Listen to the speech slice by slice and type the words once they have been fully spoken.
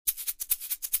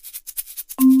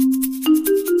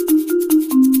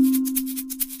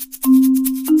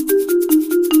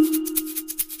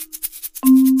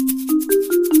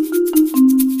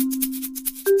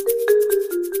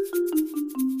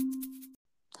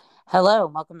Hello,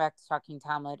 welcome back to Talking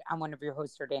Talmud. I'm one of your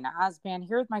hosts, Dana Osban,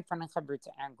 here with my friend and Chavruta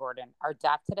Ann Gordon. Our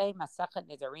daf today, Masachet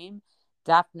Nidarim,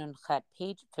 daf Nun Chet,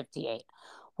 page 58.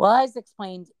 Well, as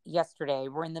explained yesterday,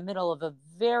 we're in the middle of a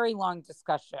very long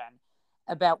discussion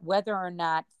about whether or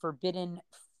not forbidden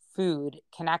food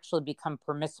can actually become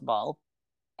permissible.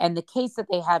 And the case that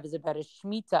they have is about a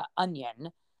Shemitah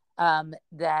onion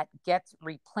that gets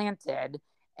replanted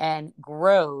and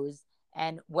grows,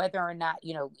 and whether or not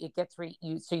it gets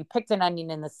so you picked an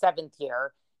onion in the seventh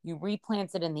year, you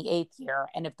replant it in the eighth year,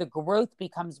 and if the growth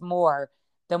becomes more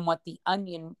than what the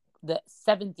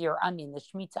seventh year onion, the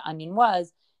Shemitah onion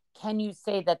was, can you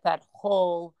say that that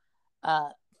whole uh,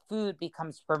 food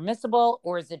becomes permissible,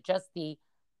 or is it just the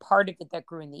part of it that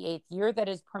grew in the eighth year that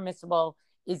is permissible?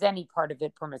 Is any part of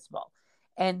it permissible?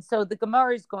 And so the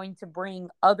Gemara is going to bring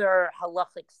other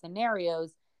halachic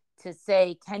scenarios to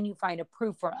say, can you find a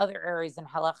proof from other areas in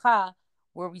halacha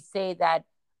where we say that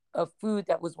a food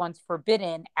that was once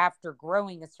forbidden after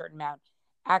growing a certain amount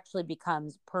actually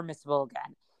becomes permissible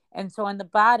again? And so on the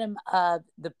bottom of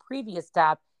the previous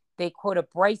stop, they quote a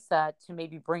brisa to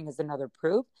maybe bring as another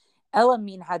proof. Ela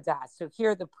min hadas. So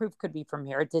here the proof could be from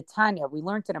here. Titania, we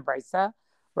learned in a brisa.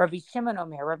 Rabbi Shimon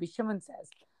Omer. Rabbi Shimon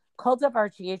says, Kol davar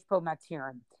sheyesh bo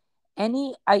matirim.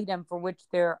 Any item for which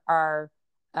there are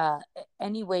uh,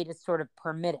 any way to sort of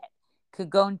permit it could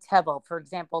go in tevel. For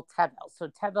example, tevel. So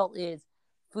tevel is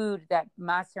food that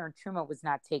maser and truma was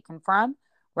not taken from,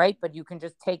 right? But you can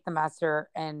just take the maser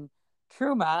and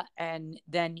truma, and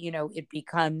then it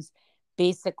becomes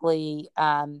basically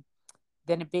then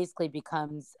it basically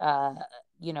becomes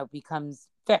becomes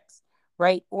fixed,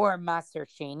 right? Or maser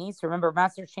sheni. So remember,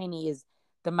 maser sheni is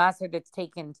the maser that's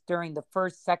taken during the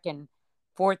first, second,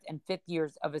 fourth, and fifth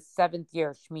years of a seventh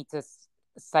year Shemitah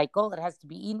cycle. It has to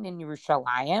be eaten in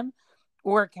Yerushalayim,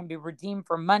 or it can be redeemed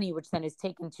for money, which then is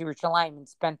taken to Yerushalayim and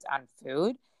spent on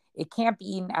food. It can't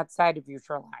be eaten outside of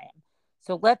Yerushalayim.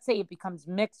 So let's say it becomes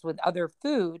mixed with other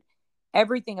food.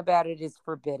 Everything about it is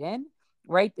forbidden,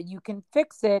 right? But you can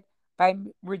fix it by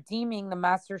redeeming the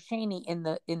maser sheni in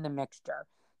the mixture.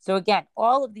 So again,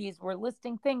 all of these we're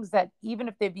listing things that even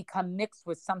if they become mixed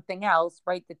with something else,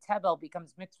 right? The tevel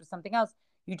becomes mixed with something else.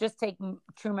 You just take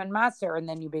truma and maser and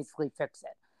then you basically fix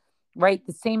it, right?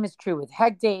 The same is true with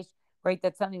hegdesh, right?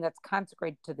 That's something that's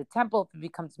consecrated to the temple. If it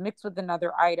becomes mixed with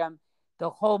another item,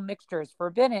 the whole mixture is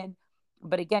forbidden.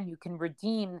 But again, you can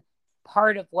redeem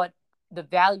part of what the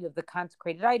value of the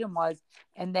consecrated item was,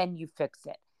 and then you fix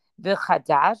it. The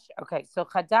chadash, okay, so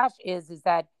chadash is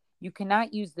that you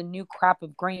cannot use the new crop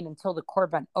of grain until the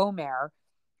korban omer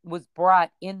was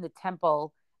brought in the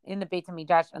temple in the Beit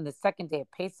HaMikdash on the second day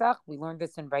of Pesach. We learned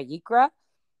this in Vayikra.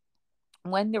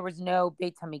 When there was no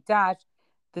Beit HaMikdash,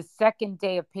 the second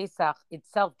day of Pesach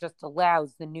itself just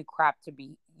allows the new crop to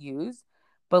be used.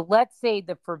 But let's say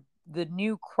that for the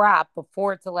new crop,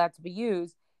 before it's allowed to be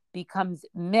used, becomes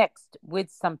mixed with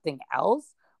something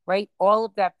else, right? All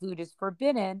of that food is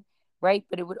forbidden, right?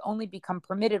 But it would only become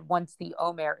permitted once the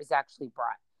Omer is actually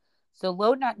brought. So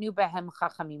lo natnu behem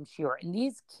chachamim shiur. In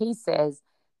these cases,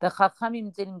 the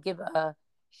chachamim didn't give a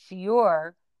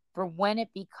shiur for when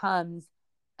it becomes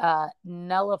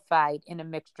nullified in a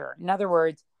mixture. In other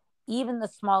words, even the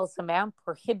smallest amount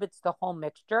prohibits the whole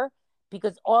mixture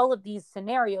because all of these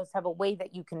scenarios have a way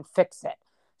that you can fix it.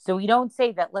 So we don't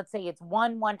say that, let's say it's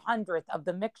 1/100th of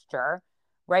the mixture,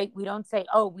 right? We don't say,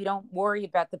 oh, we don't worry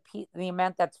about the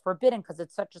amount that's forbidden because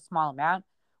it's such a small amount.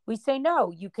 We say,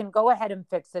 no, you can go ahead and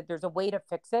fix it. There's a way to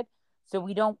fix it. So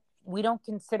we don't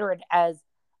consider it as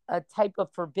a type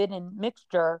of forbidden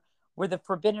mixture where the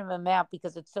forbidden amount,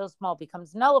 because it's so small,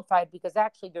 becomes nullified because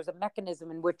actually there's a mechanism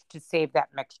in which to save that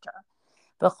mixture.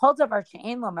 But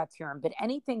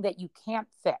anything that you can't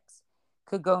fix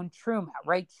could go in truma,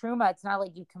 right? Truma, it's not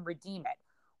like you can redeem it.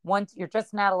 Once you're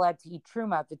just not allowed to eat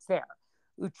truma if it's there.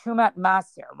 Utrumat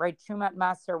maser, right? Trumat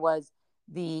maser was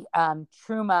the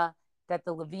truma that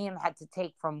the Levium had to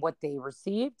take from what they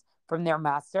received from their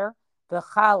master. The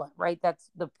challah, right? That's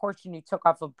the portion you took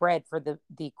off of bread for the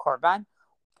korban.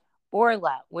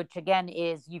 Orla, which again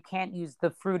is you can't use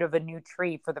the fruit of a new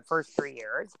tree for the first 3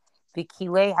 years. The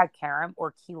kilei hakarim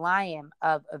or kilayim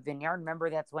of a vineyard. Remember,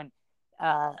 that's when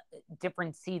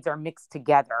different seeds are mixed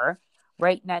together,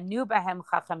 right? Nanu bahem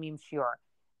chachamim shiur.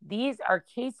 These are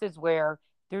cases where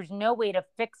there's no way to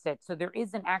fix it. So there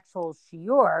is an actual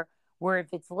shiur where if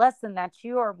it's less than that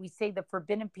shiur, we say the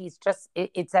forbidden piece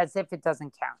it's as if it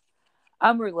doesn't count.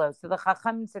 Amrulo. So the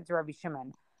chachamim said to Rabbi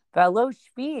Shimon, "Velo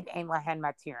shvid ein lahen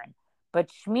matirin." But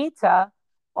Shemitah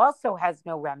also has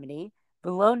no remedy.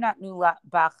 Below natnu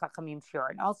ba chachamim shiur.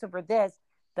 And also for this,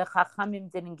 the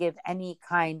chachamim didn't give any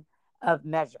kind of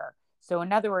measure. So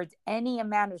in other words, any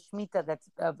amount of Shemitah that's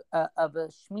of a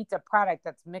Shemitah product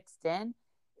that's mixed in,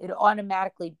 it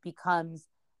automatically becomes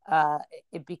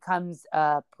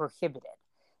prohibited.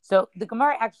 So the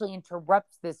Gemara actually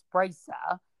interrupts this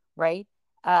brisa, right?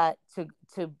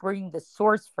 To bring the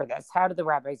source for this. How do the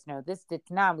rabbis know this?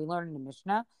 Ditnan, we learn in the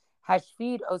Mishnah,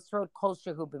 Hashvid osrot kol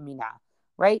shehu b'mina,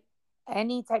 right?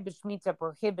 Any type of Shemitah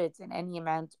prohibits in any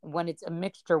amount when it's a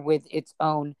mixture with its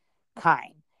own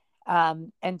kind.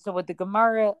 And so what the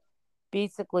Gemara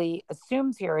basically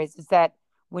assumes here is that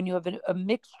when you have a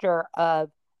mixture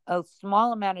of a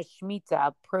small amount of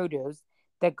Shemitah produce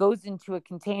that goes into a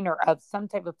container of some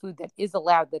type of food that is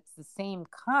allowed that's the same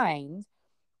kind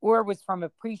or was from a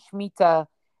pre-Shemitah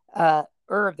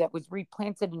herb that was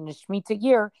replanted in a Shemitah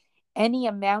year, any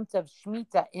amount of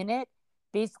Shemitah in it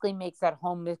basically makes that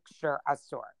whole mixture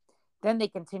asur. Then they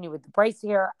continue with the brisa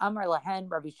here. Amar lahen,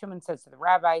 Rabbi Shimon says to the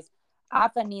rabbis,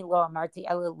 Afani lo amarti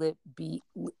ela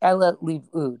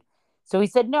livud. So he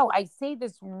said, no, I say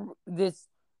this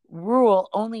rule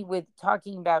only with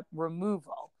talking about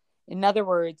removal. In other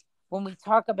words, when we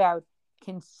talk about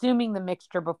consuming the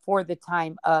mixture before the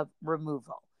time of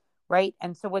removal, right?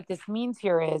 And so what this means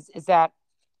here is that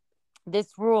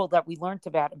this rule that we learned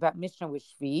about Mishnah with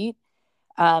Shvi,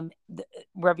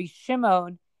 Rabbi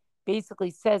Shimon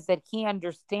basically says that he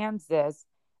understands this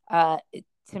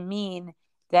to mean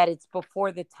that it's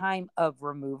before the time of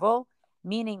removal,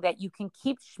 meaning that you can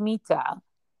keep Shemitah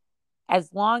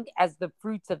as long as the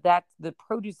produce of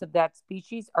that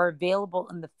species are available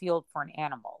in the field for an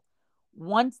animal.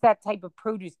 Once that type of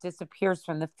produce disappears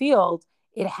from the field,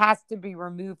 it has to be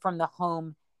removed from the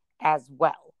home as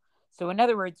well. So in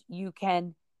other words, you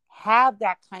can have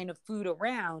that kind of food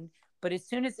around, but as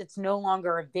soon as it's no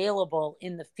longer available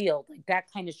in the field, like that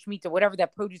kind of Shemitah, whatever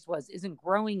that produce was, isn't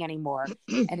growing anymore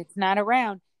and it's not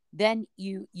around, then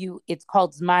it's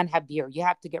called Zman Habir. You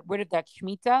have to get rid of that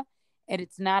Shemitah and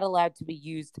it's not allowed to be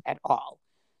used at all.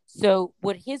 So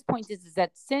what his point is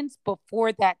that since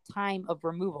before that time of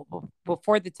removal,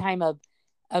 before the time of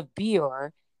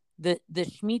biur, the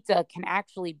Shemitah can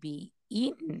actually be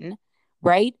eaten,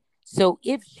 right? So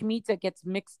if Shemitah gets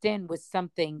mixed in with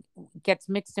something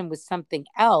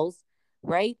else,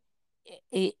 right?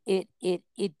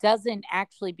 It doesn't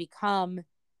actually become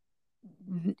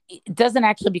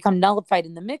nullified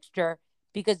in the mixture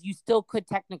because you still could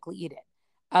technically eat it.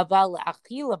 Aval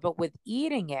achila, but with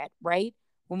eating it, right?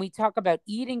 When we talk about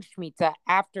eating Shemitah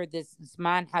after this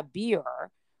Zman Habir,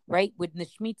 right? When the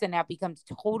Shemitah now becomes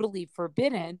totally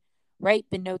forbidden, right?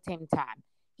 Benotem tam.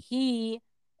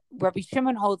 Rabbi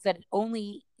Shimon holds that it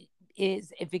only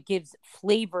is if it gives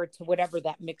flavor to whatever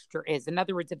that mixture is. In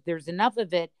other words, if there's enough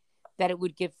of it that it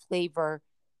would give flavor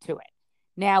to it.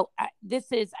 Now, I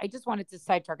just wanted to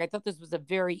sidetrack. I thought this was a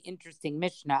very interesting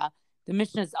Mishnah. The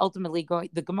Mishnah is ultimately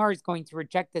the Gemara is going to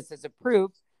reject this as a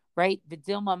proof, right?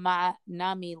 Vidilma ma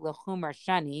nami lechumar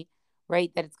shani,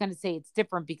 right? That it's going to say it's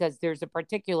different because there's a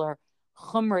particular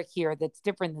chumrah here that's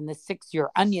different than the 6-year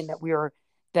onion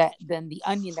than the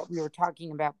onion that we were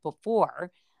talking about before,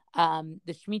 the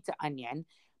Shemitah onion.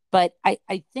 But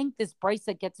I think this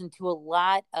brisa gets into a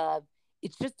lot of,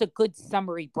 it's just a good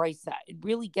summary brisa. It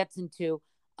really gets into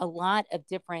a lot of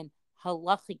different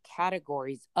halachic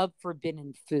categories of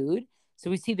forbidden food. So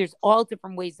we see there's all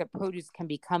different ways that produce can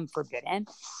become forbidden.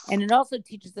 And it also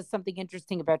teaches us something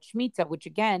interesting about Shemitah, which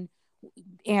again,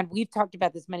 and we've talked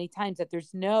about this many times, that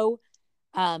there's no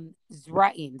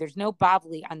Zraim. There's no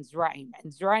Bavli on Zraim.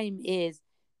 And Zraim is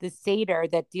the Seder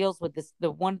that deals with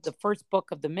the first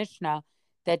book of the Mishnah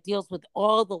that deals with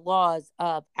all the laws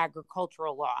of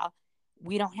agricultural law.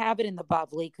 We don't have it in the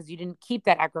Bavli because you didn't keep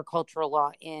that agricultural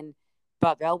law in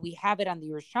Bavel. We have it on the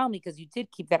Yerushalmi because you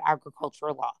did keep that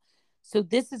agricultural law. So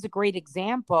this is a great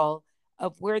example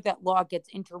of where that law gets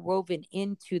interwoven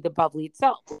into the Bavli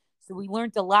itself. So we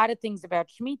learned a lot of things about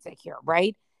Shemitah here,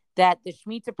 right? That the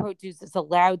Shemitah produce is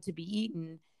allowed to be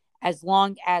eaten as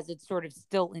long as it's sort of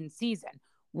still in season.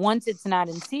 Once it's not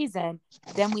in season,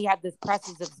 then we have this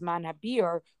process of Zman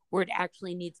Habir where it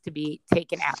actually needs to be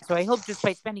taken out. So I hope just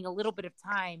by spending a little bit of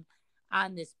time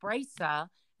on this brisa,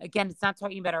 again, it's not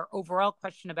talking about our overall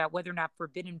question about whether or not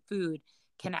forbidden food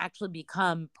can actually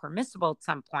become permissible at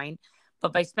some point,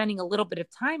 but by spending a little bit of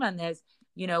time on this,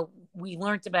 we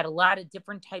learned about a lot of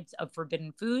different types of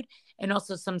forbidden food and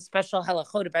also some special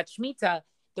halachot about Shemitah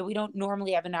that we don't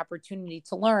normally have an opportunity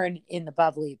to learn in the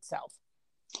Bavli itself.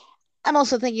 I'm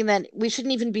also thinking that we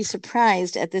shouldn't even be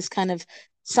surprised at this kind of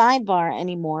sidebar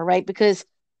anymore, right? Because,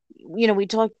 we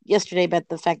talked yesterday about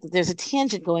the fact that there's a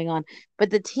tangent going on, but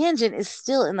the tangent is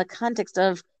still in the context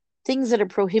of things that are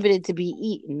prohibited to be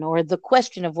eaten, or the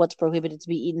question of what's prohibited to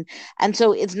be eaten. And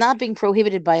so it's not being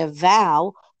prohibited by a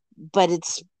vow, but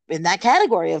it's in that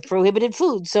category of prohibited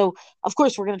food. So of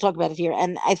course we're going to talk about it here.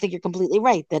 And I think you're completely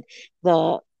right that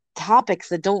the topics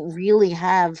that don't really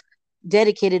have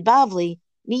dedicated bavli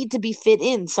need to be fit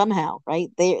in somehow, right?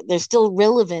 They're still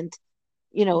relevant,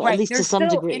 at Right. least They're to some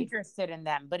still degree. interested in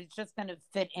them, but it's just going to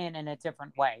fit in a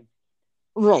different way.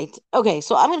 Right. Okay.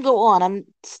 So I'm gonna go on. I'm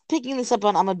picking this up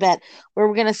on I'm a bet where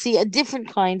we're gonna see a different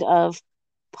kind of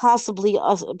possibly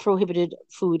a prohibited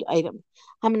food item.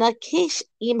 Hamnakesh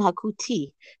im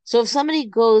hakuti. So if somebody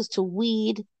goes to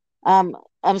weed, I'm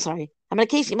sorry.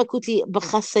 Hamnakesh im hakuti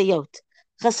b'chasayot.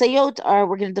 Chasayot are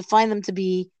we're gonna define them to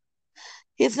be.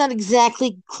 It's not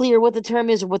exactly clear what the term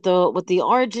is or what the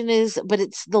origin is, but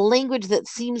it's the language that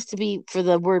seems to be for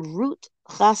the word root,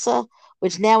 chasa,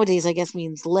 which nowadays I guess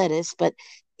means lettuce, but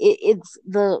it's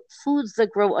the foods that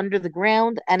grow under the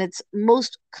ground, and it's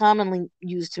most commonly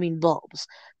used to mean bulbs,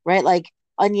 right? Like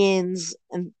onions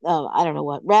and I don't know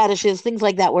what radishes, things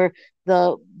like that, where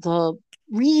the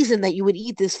reason that you would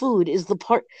eat this food is the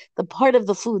part of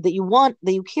the food that you want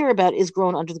that you care about is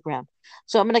grown under the ground.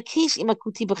 So I'm gonna case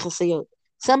imakuti b'chasayot,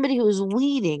 somebody who is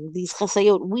weeding these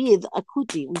chasayot with a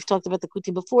kuti. We've talked about the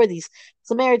kuti before. These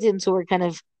Samaritans who are kind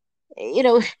of, you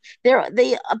know,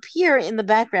 they appear in the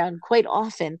background quite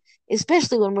often,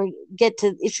 especially when we get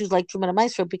to issues like Truman and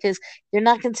Maestro, because they're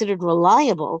not considered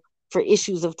reliable for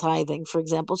issues of tithing, for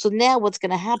example. So now what's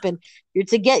going to happen? You're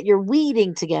to get your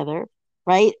weeding together,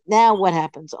 right? Now what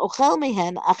happens? Ochel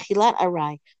mehen achilat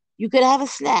arai. You could have a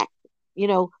snack, you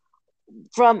know,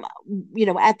 from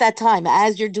at that time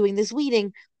as you're doing this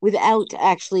weeding without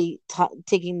actually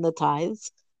taking the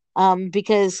tithes,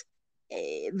 because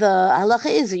the halacha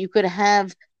is that you could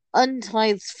have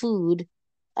untithed food,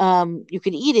 you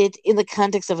could eat it in the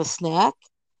context of a snack,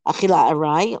 achila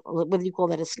arai, whether you call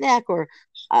that a snack or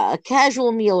a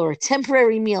casual meal or a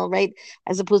temporary meal, right?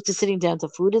 As opposed to sitting down to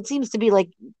food, it seems to be like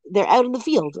they're out in the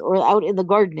field or out in the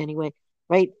garden anyway,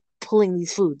 right? Pulling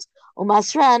these foods.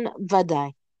 Umasran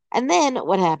vadai. And then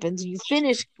what happens? You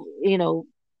finish,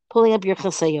 pulling up your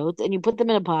chasayot and you put them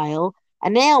in a pile.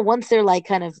 And now, once they're like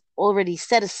kind of already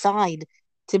set aside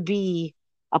to be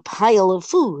a pile of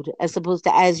food as opposed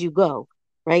to as you go,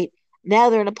 right? Now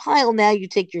they're in a pile. Now you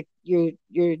take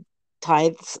your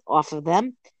tithes off of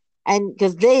them, and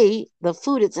because the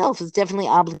food itself is definitely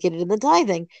obligated in the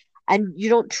tithing, and you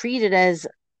don't treat it as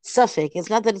suffix.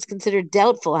 It's not that it's considered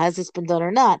doubtful has this been done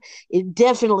or not. It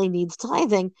definitely needs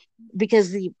tithing because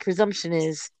the presumption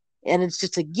is, and it's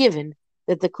just a given,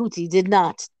 that the kuti did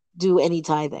not do any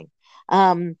tithing.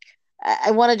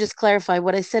 I want to just clarify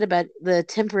what I said about the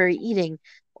temporary eating,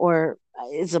 or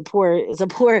is a poor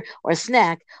or a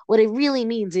snack. What it really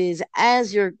means is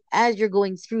as you're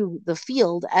going through the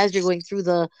field, as you're going through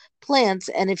the plants,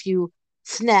 and if you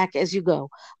snack as you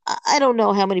go. I don't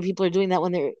know how many people are doing that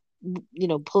when they're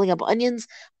pulling up onions,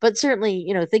 but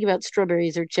certainly, think about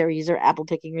strawberries or cherries or apple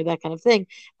picking or that kind of thing.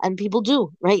 And people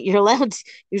do, right? You're allowed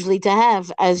usually to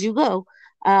have as you go,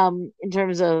 in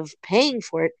terms of paying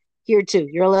for it. Here too,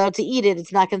 you're allowed to eat it.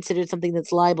 It's not considered something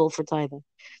that's liable for tithing.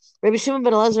 Rabbi Shimon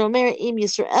ben Elazar Omer, Im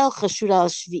Yisrael chashud al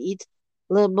shvi'it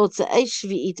lemotzei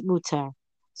shvi'it mutar.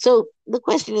 So the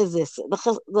question is this: the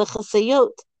chasayot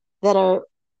that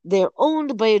they're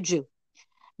owned by a Jew.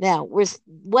 Now,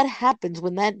 what happens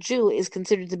when that Jew is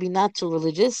considered to be not so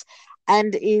religious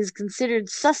and is considered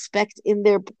suspect in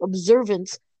their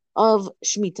observance of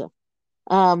Shemitah?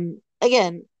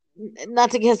 Again, not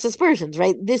to cast aspersions,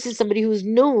 right? This is somebody who's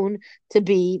known to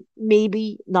be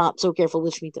maybe not so careful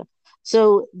with Shemitah.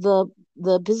 So the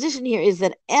position here is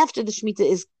that after the Shemitah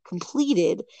is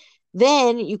completed,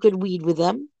 then you could weed with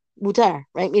them, mutar,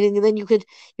 right? Meaning then you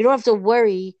don't have to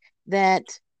worry that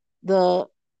the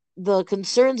the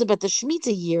concerns about the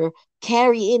Shemitah year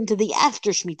carry into the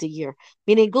after Shemitah year.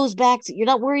 Meaning it goes back to, you're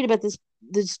not worried about this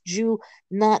Jew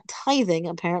not tithing,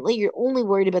 apparently. You're only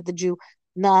worried about the Jew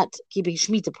not keeping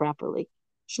Shemitah properly.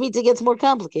 Shemitah gets more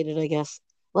complicated, I guess.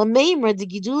 So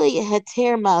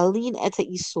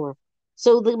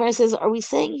the Gemara says, are we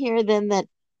saying here then that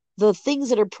the things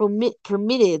that are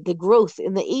permitted, the growth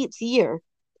in the 8th year,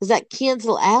 does that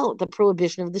cancel out the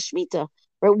prohibition of the Shemitah?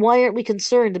 Right? Why aren't we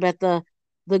concerned about the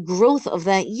growth of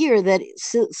that year that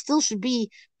still should be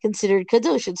considered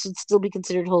kadosh? It should still be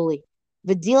considered holy.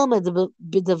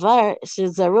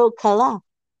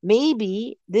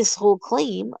 Maybe this whole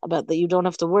claim about that you don't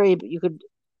have to worry, but you could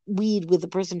weed with the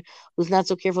person who's not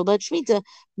so careful about Shemitah,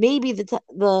 maybe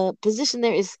the position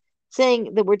there is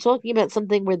saying that we're talking about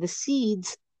something where the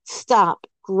seeds stop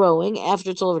growing after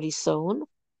it's already sown.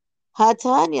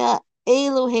 Hatanya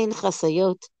Elohein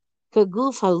chasayot.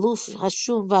 kaguf haluf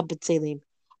hashum v'abetzelim.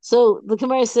 So the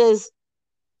Gemara says,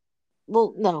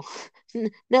 well, no,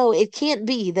 no, it can't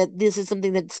be that this is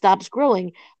something that stops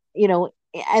growing,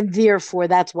 and therefore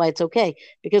that's why it's okay.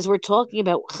 Because we're talking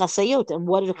about chasayot, and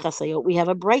what are chasayot? We have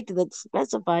a bright that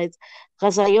specifies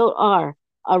chasayot are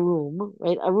a room,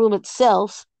 right? A room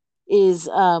itself is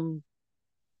what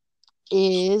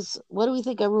do we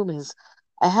think a room is?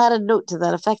 I had a note to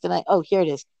that effect, and here it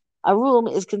is. A room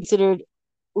is considered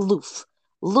loof.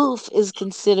 Loof is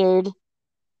considered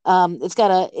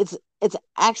its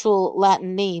actual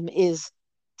Latin name is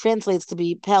translates to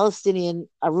be Palestinian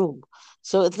arum.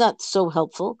 So it's not so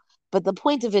helpful. But the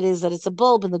point of it is that it's a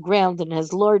bulb in the ground and it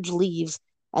has large leaves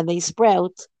and they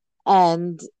sprout.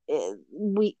 And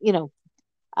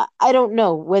I don't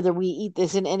know whether we eat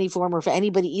this in any form or if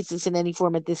anybody eats this in any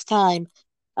form at this time.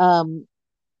 Um,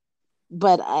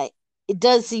 but it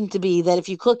does seem to be that if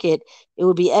you cook it, it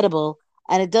would be edible.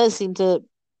 And it does seem to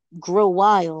grow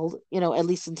wild, at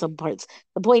least in some parts.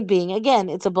 The point being, again,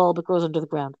 it's a bulb, it grows under the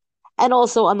ground. And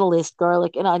also on the list,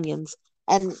 garlic and onions.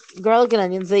 And garlic and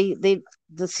onions, the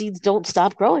seeds don't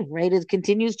stop growing, right? It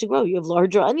continues to grow. You have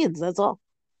larger onions, that's all.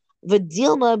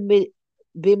 Vadilma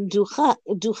bim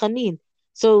duchanin.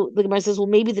 So the Gemara says, well,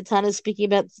 maybe the Tana is speaking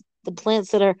about the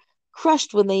plants that are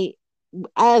crushed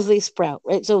as they sprout,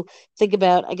 right? So think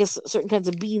about, I guess certain kinds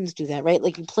of beans do that, right?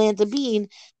 Like you plant a bean,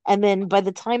 and then by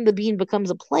the time the bean becomes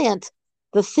a plant,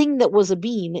 the thing that was a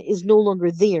bean is no longer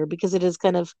there because it has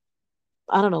kind of,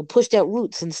 I don't know, pushed out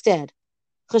roots instead.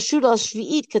 Chashud al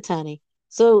shvi'it katani.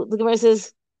 So the Gemara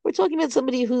says, we're talking about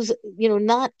somebody who's,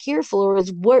 not careful or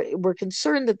we're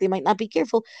concerned that they might not be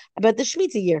careful about the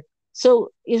Shemitah year.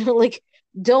 So, like,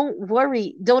 don't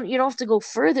worry. You don't have to go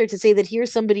further to say that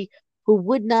here's somebody who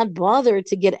would not bother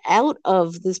to get out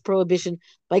of this prohibition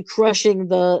by crushing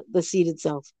the seed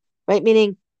itself, right?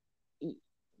 Meaning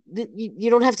you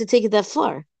don't have to take it that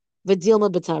far.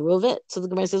 Vadilma batarovet. So the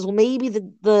Gemara says, well, maybe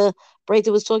the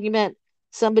Breita was talking about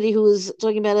somebody who was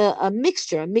talking about a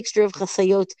mixture of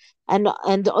chasayot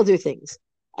and other things.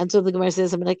 And so the Gemara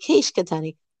says, I'm in a kesh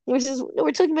katani. The Gemara says, no,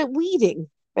 we're talking about weeding,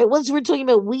 right? Once we're talking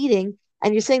about weeding,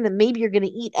 and you're saying that maybe you're going to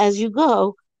eat as you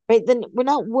go, right? Then we're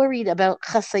not worried about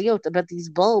chasayot, about these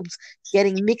bulbs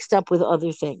getting mixed up with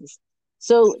other things.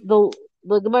 So the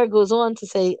Gemara goes on to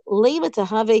say, Lema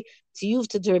tahave tiyuv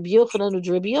to Rabbi Yochanan or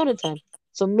Rabbi Yonatan.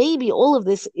 So maybe all of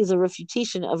this is a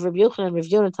refutation of Rabbi Yochanan and Rabbi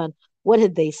Yonatan. What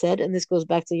had they said? And this goes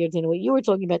back to Yardina, what you were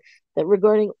talking about, that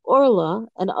regarding orla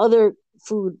and other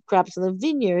food crops in the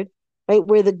vineyard, right,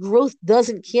 where the growth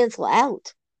doesn't cancel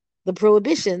out the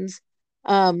prohibitions.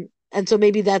 And so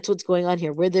maybe that's what's going on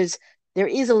here, where there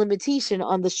is a limitation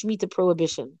on the Shemitah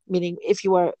prohibition, meaning if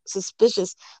you are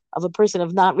suspicious of a person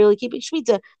of not really keeping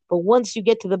Shemitah, but once you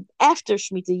get to the after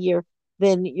Shemitah year,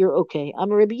 then you're okay.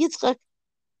 I'm a Rabbi Yitzchak,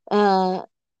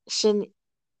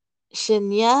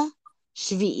 Shenya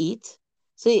Shvi'it.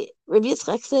 So Rabbi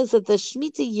Yitzchak says that the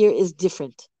Shemitah year is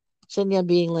different. Shenya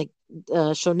being like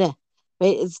Shoneh,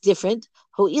 right? It's different.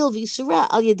 Ho'il v'isura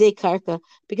al yedei karka,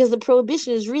 because the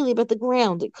prohibition is really about the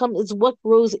ground. It's what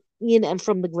grows in and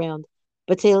from the ground.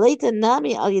 But te'leita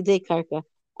nami al yedei karka,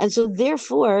 and so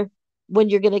therefore, when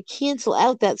you're going to cancel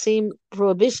out that same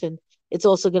prohibition, it's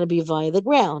also going to be via the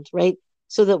ground, right?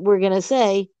 So that we're going to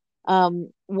say,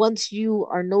 once you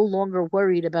are no longer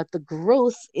worried about the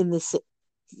growth in this,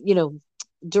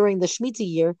 during the Shemitah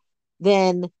year,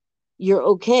 then you're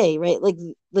okay, right? Like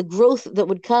the growth that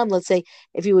would come, let's say,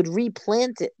 if you would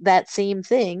replant that same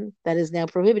thing that is now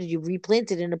prohibited, you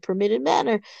replant it in a permitted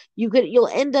manner, you'll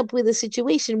end up with a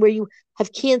situation where you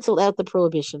have canceled out the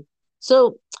prohibition.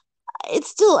 So it's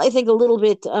still, I think, a little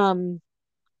bit,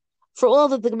 for all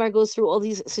that the Gemara goes through all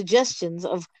these suggestions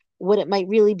of what it might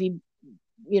really be,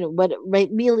 what it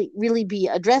might really be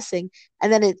addressing,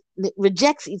 and then it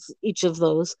rejects each of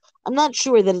those. I'm not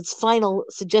sure that its final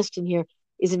suggestion here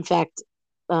is in fact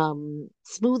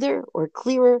smoother or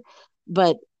clearer,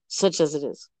 but such as it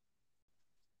is.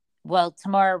 Well,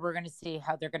 tomorrow we're going to see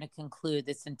how they're going to conclude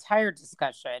this entire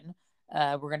discussion.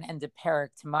 We're going to end the parak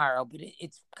tomorrow, but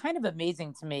it's kind of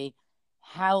amazing to me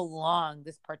how long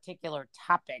this particular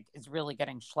topic is really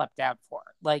getting schlepped out for.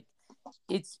 Like,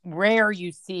 it's rare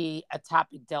you see a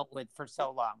topic dealt with for so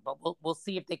long, but we'll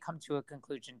see if they come to a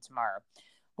conclusion tomorrow.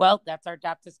 Well, that's our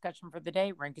DAP discussion for the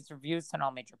day. Rank its reviews on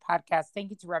all major podcasts.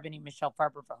 Thank you to Rabbanit Michelle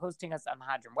Farber for hosting us on the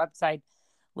Hadran website.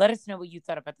 Let us know what you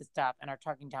thought about this DAP and our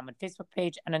Talking Talmud Facebook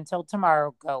page. And until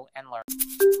tomorrow, go and learn.